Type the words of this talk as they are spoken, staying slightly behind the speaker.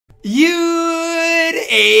It's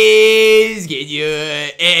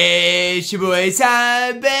your boy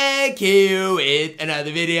Ty back here with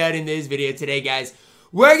another video. And in this video today, guys,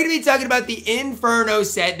 we're going to be talking about the Inferno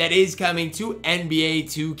set that is coming to NBA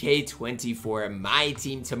 2K24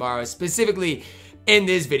 MyTEAM tomorrow, specifically in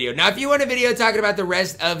this video. Now, if you want a video talking about the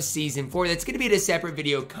rest of Season 4, that's going to be in a separate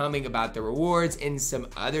video coming about the rewards and some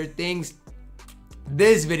other things.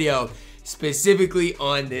 This video specifically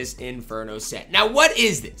on this Inferno set. Now, what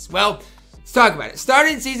is this? Well, let's talk about it.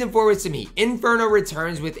 Starting Season 4 with some heat, Inferno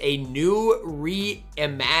returns with a new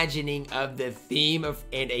reimagining of the theme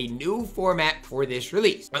and a new format for this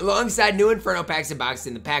release. Alongside new Inferno packs and boxes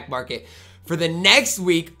in the pack market, for the next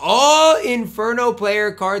week, all Inferno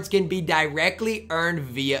player cards can be directly earned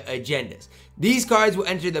via agendas. These cards will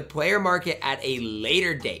enter the player market at a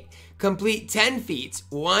later date. Complete 10 feats,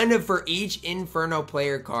 one for each Inferno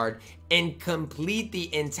player card, and complete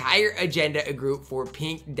the entire agenda group for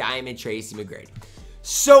Pink Diamond Tracy McGrady.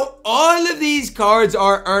 So all of these cards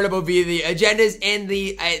are earnable via the agendas, and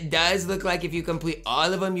it does look like if you complete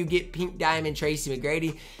all of them, you get Pink Diamond Tracy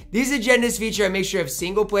McGrady. These agendas feature a mixture of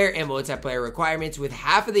single player and multiplayer requirements, with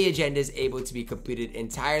half of the agendas able to be completed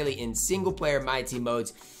entirely in single player MyTEAM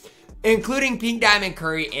modes, including Pink Diamond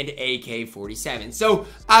Curry and AK-47. So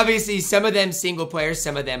obviously some of them single player,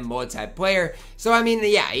 some of them multiplayer. So I mean,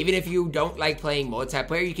 yeah, even if you don't like playing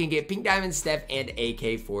multiplayer, you can get Pink Diamond, Steph, and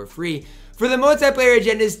AK for free. For the multiplayer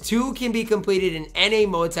agendas, 2 can be completed in any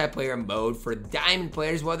multiplayer mode for Diamond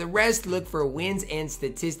players, while the rest look for wins and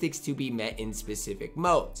statistics to be met in specific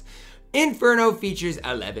modes. Inferno features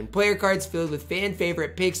 11 player cards filled with fan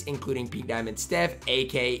favorite picks, including Pink Diamond Steph,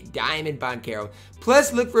 AK, Diamond Banchero.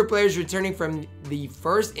 Plus, look for players returning from the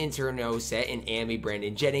first Inferno set in Amy,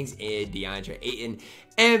 Brandon Jennings, and DeAndre Ayton,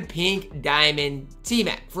 and Pink Diamond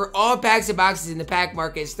T-Mac. For all packs and boxes in the pack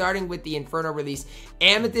market, starting with the Inferno release,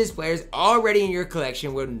 Amethyst players already in your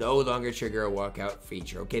collection will no longer trigger a walkout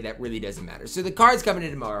feature. Okay, that really doesn't matter. So the cards coming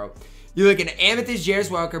in tomorrow, you're looking at Amethyst,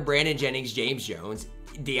 Jarace Walker, Brandon Jennings, James Jones,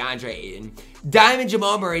 DeAndre Ayton, Diamond,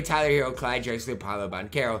 Jamal Murray, Tyler Herro, Clyde Drexler, Paolo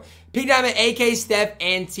Banchero, Pink Diamond, AK, Steph,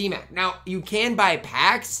 and T-Mac. Now, you can buy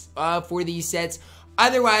packs for these sets.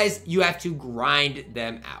 Otherwise, you have to grind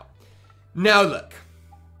them out. Now, look.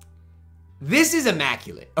 This is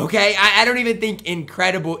immaculate, okay? I don't even think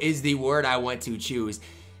incredible is the word I want to choose.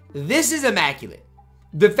 This is immaculate.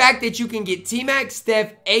 The fact that you can get T-Mac,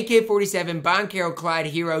 Steph, AK-47, Banchero, Clyde,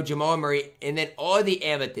 Herro, Jamal Murray, and then all the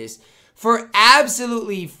amethysts for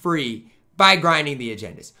absolutely free by grinding the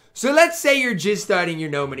agendas. So let's say you're just starting your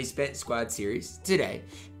No Money Spent Squad series today.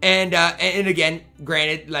 And again,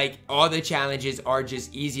 granted, like, all the challenges are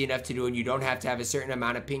just easy enough to do, and you don't have to have a certain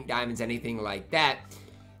amount of pink diamonds, anything like that.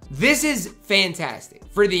 This is fantastic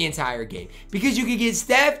for the entire game, because you can get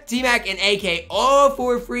Steph, T-Mac, and AK all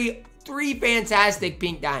for free. 3 fantastic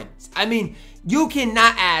pink diamonds. I mean, you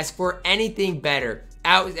cannot ask for anything better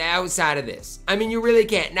outside of this. I mean, you really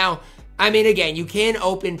can't. Now, I mean, again, you can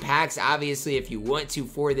open packs, obviously, if you want to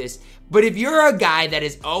for this. But if you're a guy that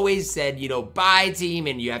has always said, you know, buy team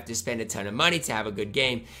and you have to spend a ton of money to have a good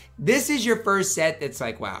game, this is your first set that's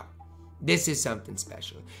like, wow, this is something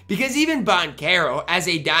special. Because even Banchero, as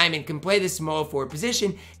a diamond, can play the small forward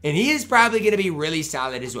position, and he is probably going to be really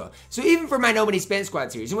solid as well. So even for my No Money Spent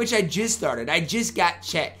Squad series, in which I just started, I just got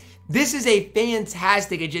Chet. This is a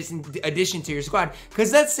fantastic addition to your squad,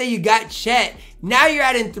 because let's say you got Chet, now you're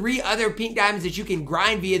adding 3 other pink diamonds that you can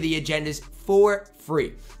grind via the agendas for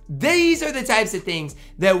free. These are the types of things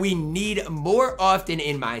that we need more often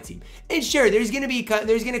in MyTEAM. And sure, there's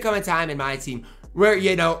gonna come a time in MyTEAM where,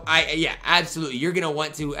 you know, yeah, absolutely, you're gonna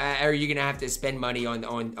want to, or you're gonna have to spend money on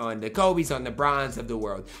the Kobe's, on the Bronze of the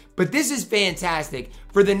world. But this is fantastic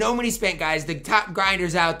for the No Money Spent guys, the top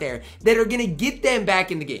grinders out there that are gonna get them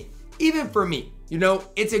back in the game. Even for me, you know,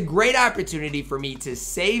 it's a great opportunity for me to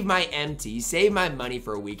save my MT, save my money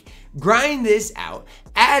for a week, grind this out,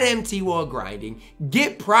 add MT while grinding,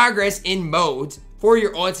 get progress in modes for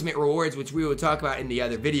your ultimate rewards, which we will talk about in the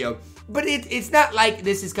other video. But it's not like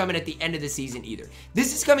this is coming at the end of the season either.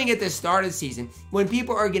 This is coming at the start of the season when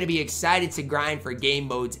people are going to be excited to grind for game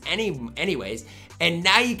modes anyways. And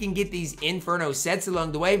now you can get these Inferno sets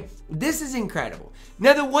along the way. This is incredible.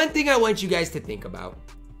 Now, the one thing I want you guys to think about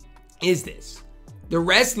is this. The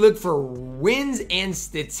rest look for wins and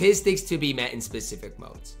statistics to be met in specific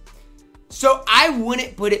modes. So I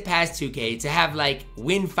wouldn't put it past 2K to have like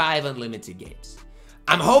win 5 unlimited games.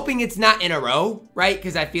 I'm hoping it's not in a row, right?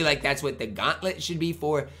 Because I feel like that's what the gauntlet should be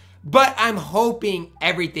for. But I'm hoping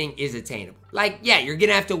everything is attainable. like, yeah, you're going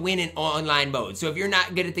to have to win in online mode. So if you're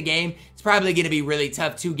not good at the game, it's probably going to be really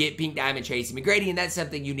tough to get Pink Diamond Tracy McGrady, and that's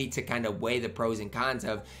something you need to kind of weigh the pros and cons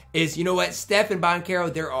of. Is, you know what, Steph and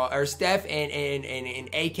Banchero, or Steph and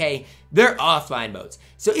AK, they're offline modes.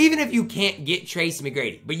 So even if you can't get Tracy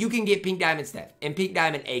McGrady, but you can get Pink Diamond Steph and Pink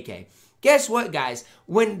Diamond AK, guess what, guys?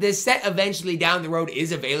 When the set eventually down the road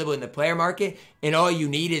is available in the player market, and all you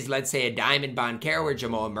need is, let's say, a Diamond Banchero or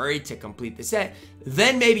Jamal Murray to complete the set,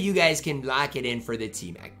 then maybe you guys can lock it in for the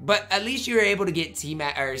T-Mac. But at least you're able to get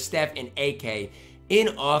T-Mac or Steph and AK in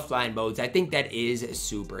offline modes. I think that is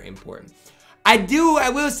super important. I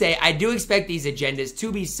will say, I do expect these agendas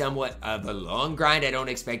to be somewhat of a long grind. I don't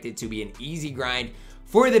expect it to be an easy grind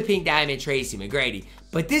for the Pink Diamond Tracy McGrady.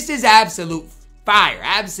 But this is absolute fire,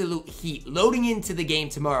 absolute heat, loading into the game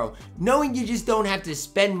tomorrow, knowing you just don't have to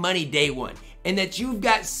spend money day one, and that you've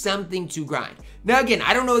got something to grind. Now again,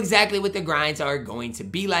 I don't know exactly what the grinds are going to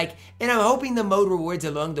be like, and I'm hoping the mode rewards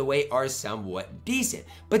along the way are somewhat decent.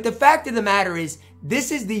 But the fact of the matter is,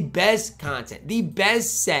 this is the best content, the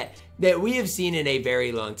best set that we have seen in a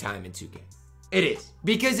very long time in 2K. It is,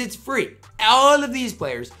 because it's free. All of these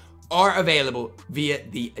players are available via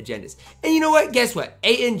the agendas. And you know what? Guess what?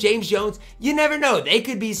 Ayton, James Jones, you never know. They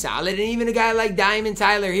could be solid. And even a guy like Diamond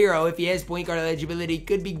Tyler Herro, if he has point guard eligibility,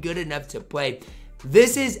 could be good enough to play.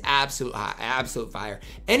 This is absolute fire.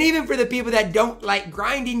 And even for the people that don't like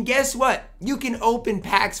grinding, guess what? You can open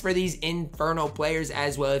packs for these Inferno players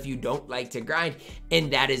as well if you don't like to grind.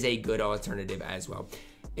 And that is a good alternative as well.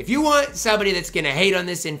 If you want somebody that's going to hate on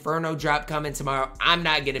this Inferno drop coming tomorrow, I'm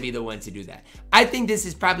not going to be the one to do that. I think this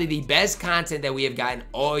is probably the best content that we have gotten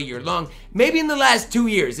all year long. Maybe in the last 2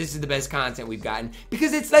 years, this is the best content we've gotten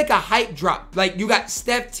because it's like a hype drop. Like you got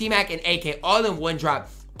Steph, T-Mac, and AK all in one drop.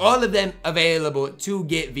 All of them available to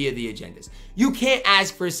get via the agendas. You can't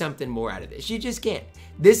ask for something more out of this. You just can't.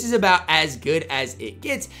 This is about as good as it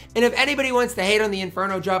gets. And if anybody wants to hate on the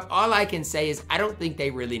Inferno drop, all I can say is I don't think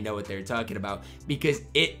they really know what they're talking about because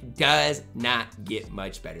it does not get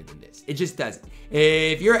much better than this. It just doesn't.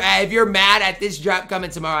 If you're mad at this drop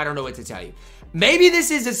coming tomorrow, I don't know what to tell you. Maybe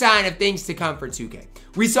this is a sign of things to come for 2K.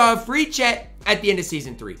 We saw a free chat at the end of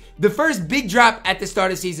Season 3. The first big drop at the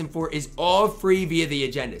start of Season 4 is all free via the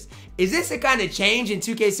agendas. Is this a kind of change in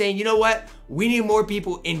 2K saying, you know what? We need more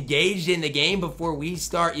people engaged in the game before we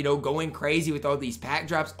start, you know, going crazy with all these pack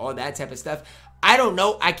drops, all that type of stuff? I don't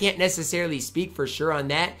know. I can't necessarily speak for sure on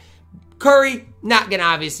that. Curry, not going to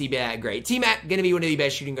obviously be that great. T-Mac, going to be one of the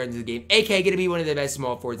best shooting guards in the game. AK, going to be one of the best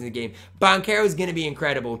small forwards in the game. Banchero is going to be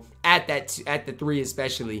incredible at the 3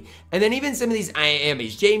 especially. And then even some of these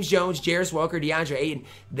IAMs, James Jones, Jarace Walker, DeAndre Ayton,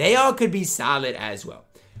 they all could be solid as well.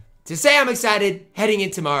 To say I'm excited heading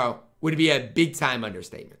in tomorrow would be a big time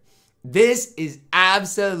understatement. This is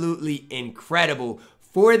absolutely incredible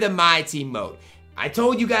for the MyTEAM mode. I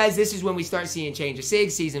told you guys this is when we start seeing changes.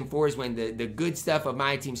 Season 4 is when the good stuff of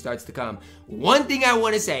MyTEAM starts to come. One thing I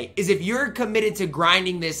want to say is if you're committed to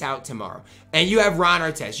grinding this out tomorrow, and you have Ron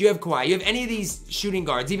Artest, you have Kawhi, you have any of these shooting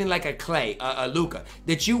guards, even like a Clay, a Luka,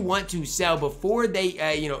 that you want to sell before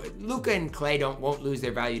they, you know, Luka and Clay won't lose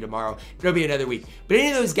their value tomorrow. It'll be another week. But any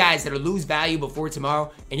of those guys that'll lose value before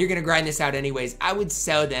tomorrow, and you're going to grind this out anyways, I would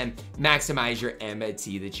sell them, maximize your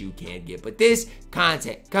MT that you can get. But this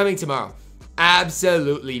content coming tomorrow,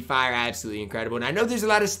 absolutely fire, absolutely incredible. And I know there's a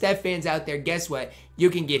lot of Steph fans out there. Guess what? You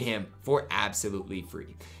can get him for absolutely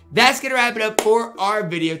free. That's going to wrap it up for our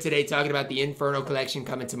video today, talking about the Inferno collection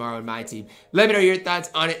coming tomorrow in MyTEAM. Let me know your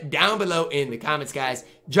thoughts on it down below in the comments, guys.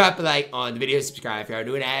 Drop a like on the video, subscribe if you're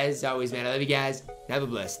new. And as always, man, I love you guys. Have a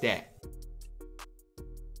blessed day.